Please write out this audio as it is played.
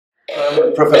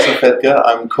I'm Professor Fedtke.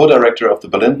 I'm co-director of the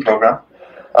Berlin program.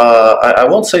 I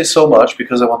won't say so much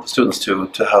because I want the students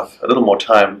to have a little more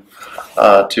time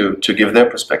to give their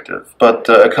perspective. But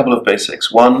a couple of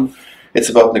basics. One, it's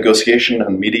about negotiation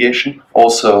and mediation,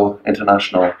 also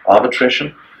international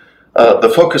arbitration.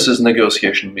 The focus is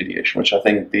negotiation and mediation, which I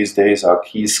think these days are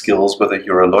key skills, whether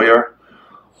you're a lawyer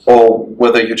or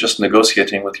whether you're just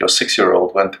negotiating with your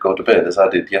 6-year-old when to go to bed, as I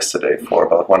did yesterday for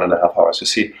about 1.5 hours. You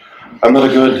see, I'm not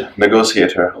a good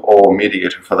negotiator or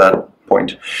mediator for that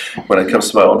point when it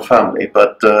comes to my own family,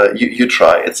 but you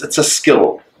try. It's a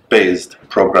skill-based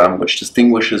program which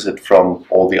distinguishes it from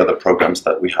all the other programs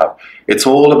that we have. It's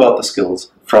all about the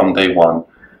skills from day one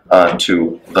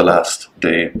to the last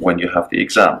day when you have the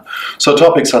exam. So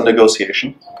topics are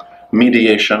negotiation,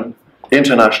 mediation,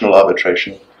 international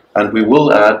arbitration, and we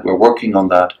will add, we're working on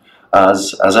that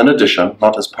as an addition,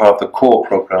 not as part of the core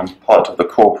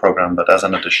program, but as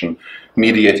an addition,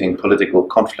 mediating political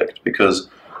conflict, because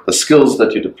the skills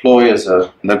that you deploy as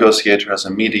a negotiator, as a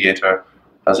mediator,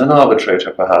 as an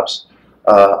arbitrator perhaps,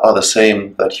 are the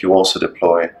same that you also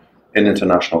deploy in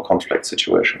international conflict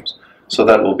situations. So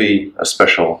that will be a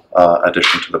special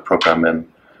addition to the program in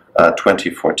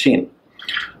 2014.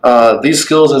 These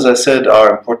skills, as I said,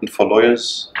 are important for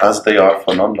lawyers as they are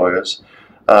for non-lawyers,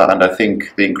 and I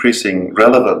think the increasing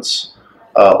relevance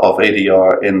of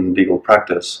ADR in legal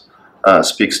practice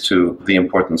speaks to the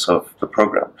importance of the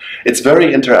program. It's very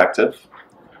interactive.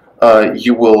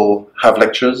 You will have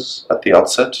lectures at the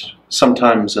outset,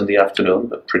 sometimes in the afternoon,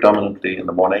 but predominantly in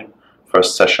the morning.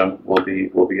 First session will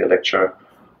be a lecture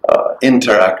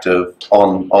interactive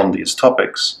on these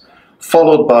topics,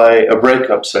 followed by a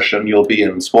breakup session. You'll be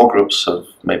in small groups of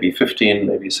maybe 15,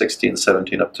 maybe 16,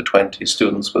 17, up to 20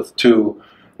 students with 2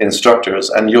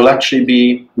 instructors, and you'll actually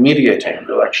be mediating,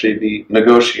 you'll actually be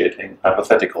negotiating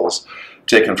hypotheticals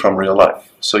taken from real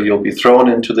life. So you'll be thrown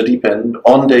into the deep end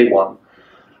on day one,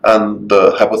 and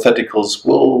the hypotheticals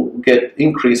will get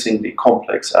increasingly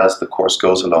complex as the course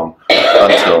goes along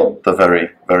until the very,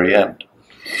 very end.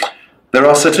 There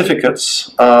are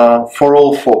certificates for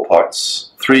all 4 parts.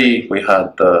 3 we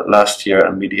had last year,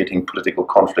 and mediating political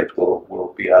conflict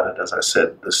will be added, as I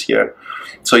said, this year.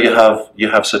 So you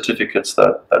have certificates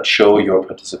that show your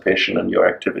participation and your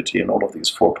activity in all of these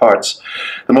 4 parts.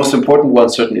 The most important one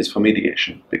certainly is for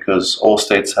mediation, because all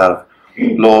states have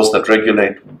laws that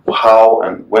regulate how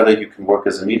and whether you can work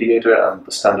as a mediator, and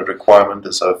the standard requirement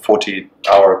is a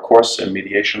 40-hour course in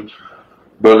mediation.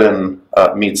 Berlin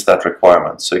meets that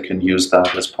requirement, so you can use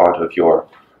that as part of your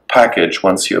package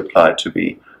once you apply to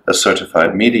be a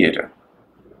certified mediator.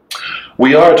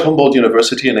 We are at Humboldt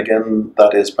University, and again,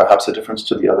 that is perhaps a difference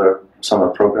to the other summer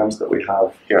programs that we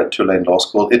have here at Tulane Law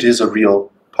School. It is a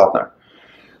real partner.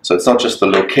 So it's not just the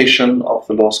location of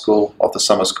the law school, of the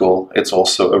summer school, it's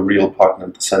also a real partner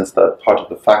in the sense that part of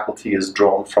the faculty is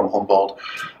drawn from Humboldt,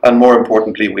 and more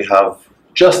importantly, we have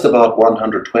just about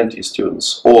 120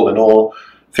 students. All in all,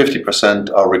 50%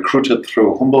 are recruited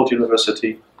through Humboldt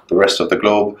University, the rest of the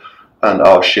globe, and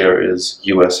our share is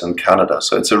US and Canada.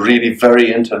 So it's a really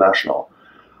very international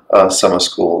summer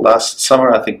school. Last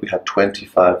summer, I think we had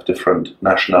 25 different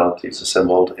nationalities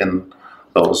assembled in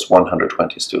those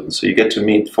 120 students. So you get to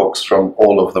meet folks from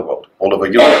all over the world, all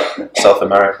over Europe, South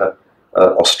America,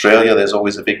 Australia, there's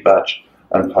always a big batch,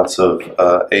 and parts of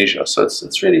Asia. So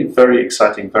it's really very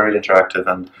exciting, very interactive,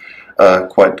 and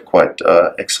quite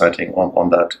exciting on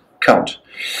that count.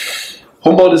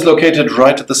 Humboldt is located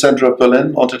right at the center of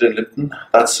Berlin, unter den Linden.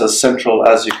 That's as central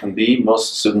as you can be.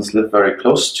 Most students live very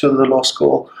close to the law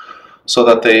school, so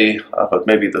that they, but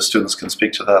maybe the students can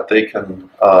speak to that, they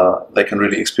can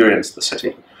really experience the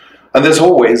city. And there's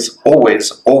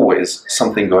always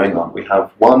something going on. We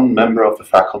have one member of the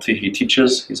faculty, he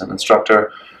teaches, he's an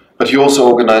instructor, but he also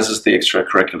organizes the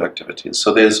extracurricular activities.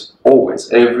 So there's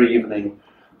always, every evening,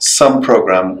 some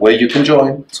program where you can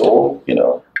join. It's all,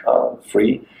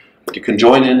 free. But you can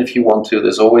join in if you want to.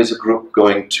 There's always a group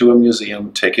going to a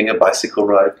museum, taking a bicycle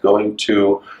ride, going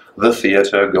to the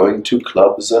theater, going to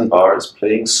clubs and bars,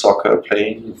 playing soccer,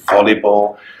 playing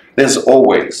volleyball. There's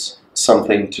always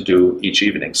something to do each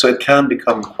evening. So it can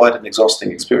become quite an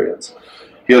exhausting experience.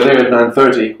 You're there at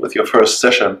 9:30 with your first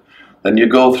session, then you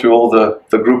go through all the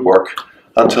group work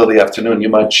until the afternoon. You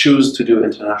might choose to do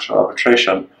international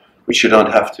arbitration, which you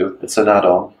don't have to. It's an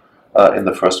add-on in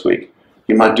the first week.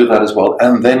 You might do that as well,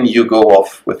 and then you go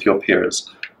off with your peers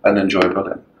and enjoy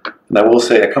Berlin. And I will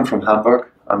say, I come from Hamburg.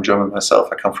 I'm German myself.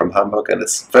 I come from Hamburg, and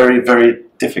it's very, very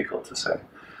difficult to say.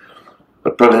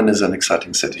 But Berlin is an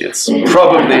exciting city. It's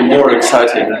probably more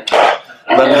exciting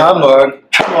than Hamburg,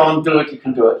 Come on, do it, you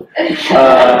can do it.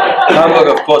 Hamburg,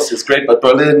 of course, is great, but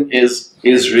Berlin is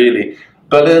really...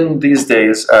 Berlin these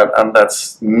days, and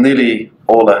that's nearly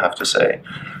all I have to say,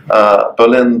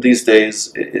 Berlin these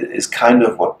days is kind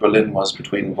of what Berlin was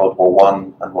between World War I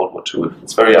and World War II.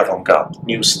 It's very avant-garde,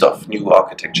 new stuff, new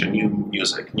architecture, new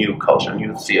music, new culture,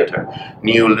 new theater,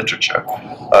 new literature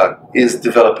is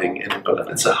developing in Berlin.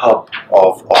 It's a hub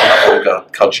of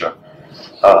avant-garde culture,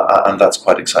 and that's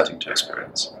quite exciting to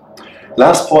experience.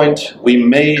 Last point, we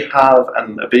may have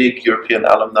a big European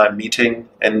alumni meeting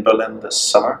in Berlin this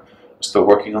summer. We're still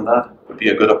working on that. It would be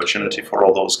a good opportunity for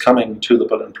all those coming to the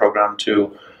Berlin program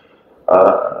to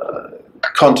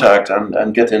contact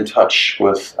and get in touch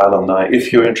with alumni.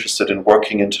 If you're interested in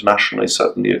working internationally,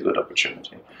 certainly a good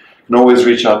opportunity. You can always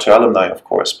reach out to alumni, of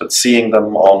course, but seeing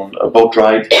them on a boat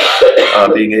ride,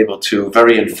 being able to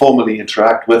very informally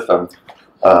interact with them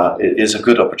is a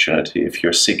good opportunity if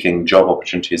you're seeking job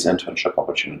opportunities, internship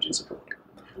opportunities abroad.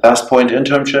 Last point,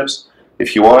 internships.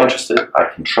 If you are interested, I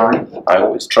can try. I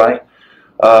always try.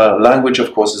 Language,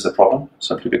 of course, is a problem,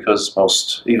 simply because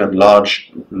most, even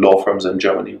large law firms in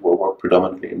Germany will work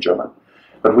predominantly in German.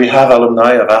 But we have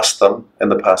alumni. I've asked them in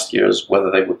the past years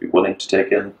whether they would be willing to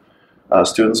take in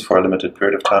students for a limited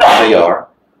period of time. They are,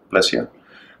 bless you,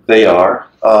 they are,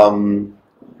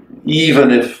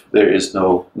 even if there is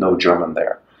no German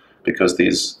there, because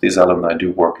these alumni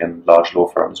do work in large law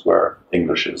firms where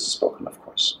English is spoken, of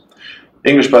course.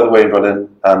 English, by the way, in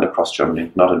Berlin and across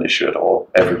Germany, not an issue at all.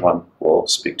 Everyone will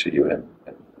speak to you in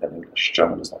English.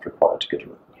 German is not required to get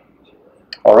around.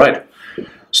 All right.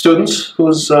 Students,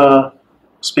 who's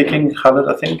speaking? Khaled,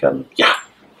 I think. And yeah.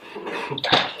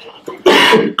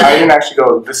 I didn't actually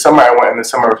go this summer. I went in the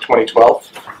summer of 2012,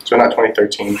 so not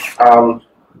 2013.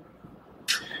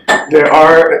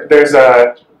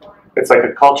 It's like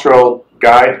a cultural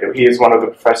guide. He is one of the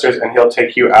professors, and he'll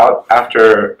take you out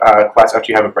after class, after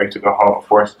you have a break to go home, of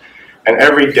course. And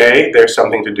every day there's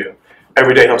something to do.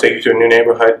 Every day he'll take you to a new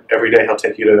neighborhood. Every day he'll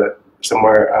take you to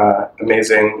somewhere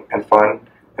amazing and fun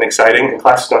and exciting. And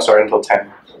classes don't start until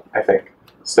 10, I think.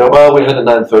 Still? Well, we had a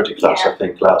 9:30 class, I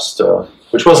think, last,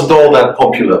 which wasn't all that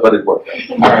popular, but it worked.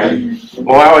 All right.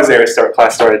 Well, I was there.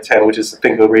 Class started at 10, which is, I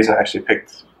think, the reason I actually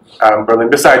picked Berlin,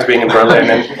 besides being in Berlin,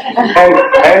 and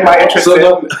my interest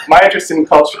in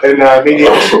culture, in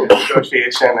mediation and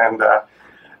negotiation, and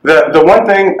the one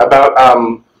thing about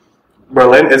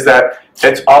Berlin is that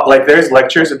it's all like there's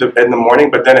lectures in the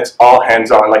morning, but then it's all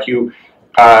hands-on. Like you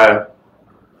like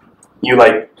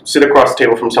sit across the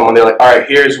table from someone. They're like, all right,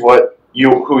 here's who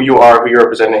you are, who you're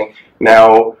representing.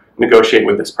 Now negotiate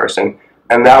with this person,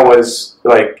 and that was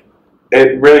like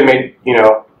it really made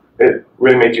It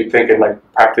really made you think and like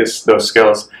practice those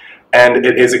skills, and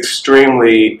it is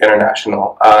extremely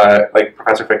international. Like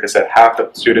Professor Fedtke said, half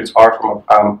the students are from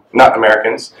not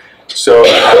Americans, so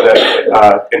you have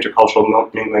that intercultural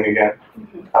mingling again.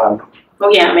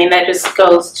 Well, yeah, I mean that just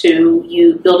goes to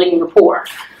you building rapport,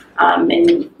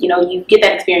 and you get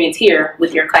that experience here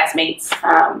with your classmates,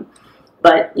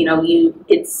 but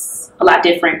it's a lot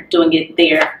different doing it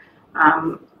there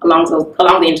along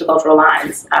the intercultural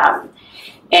lines.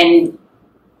 And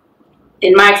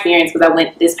in my experience, because I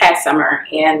went this past summer,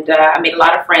 and I made a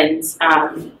lot of friends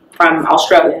from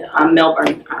Australia.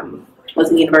 Melbourne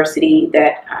was a university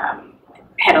that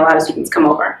had a lot of students come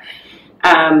over.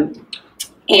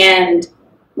 And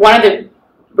one of the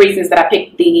reasons that I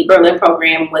picked the Berlin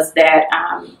program was that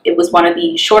it was one of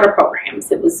the shorter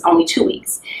programs. It was only 2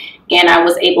 weeks. And I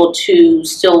was able to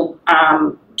still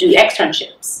do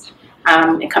externships.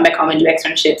 And come back home and do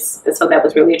externships, so that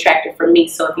was really attractive for me.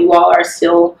 So if you all are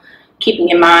still keeping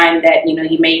in mind that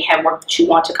you may have work that you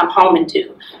want to come home and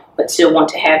do, but still want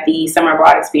to have the summer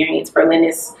abroad experience, Berlin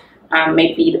is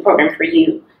maybe the program for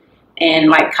you. And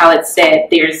like Khaled said,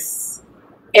 there's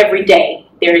every day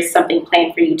there is something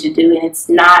planned for you to do, and it's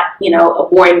not a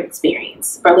boring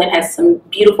experience. Berlin has some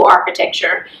beautiful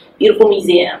architecture, beautiful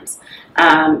museums,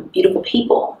 beautiful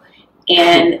people,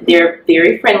 and they're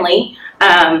very friendly.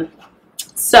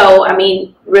 So, I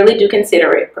mean, really do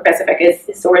consider it. Professor Fedtke's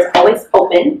door is always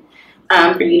open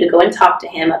for you to go and talk to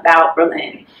him about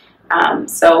Berlin.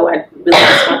 So I really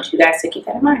just want you guys to keep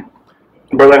that in mind.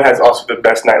 Berlin has also the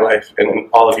best nightlife in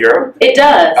all of Europe. It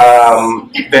does.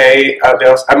 They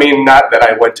also, I mean, not that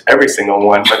I went to every single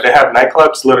one, but they have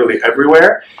nightclubs literally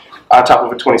everywhere, on top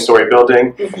of a 20-story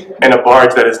building, and a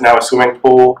barge that is now a swimming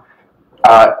pool,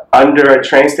 under a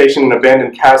train station, an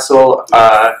abandoned castle,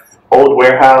 old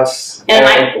warehouse.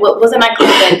 And what was a nightclub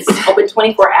that's open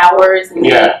 24 hours? And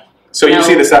yeah. So you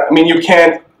see the sun. I mean, you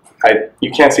can't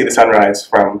see the sunrise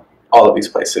from all of these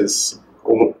places,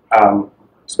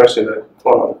 especially the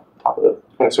one on top of the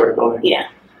 20-story building. Yeah.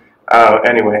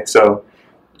 Anyway, so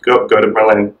go to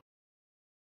Berlin.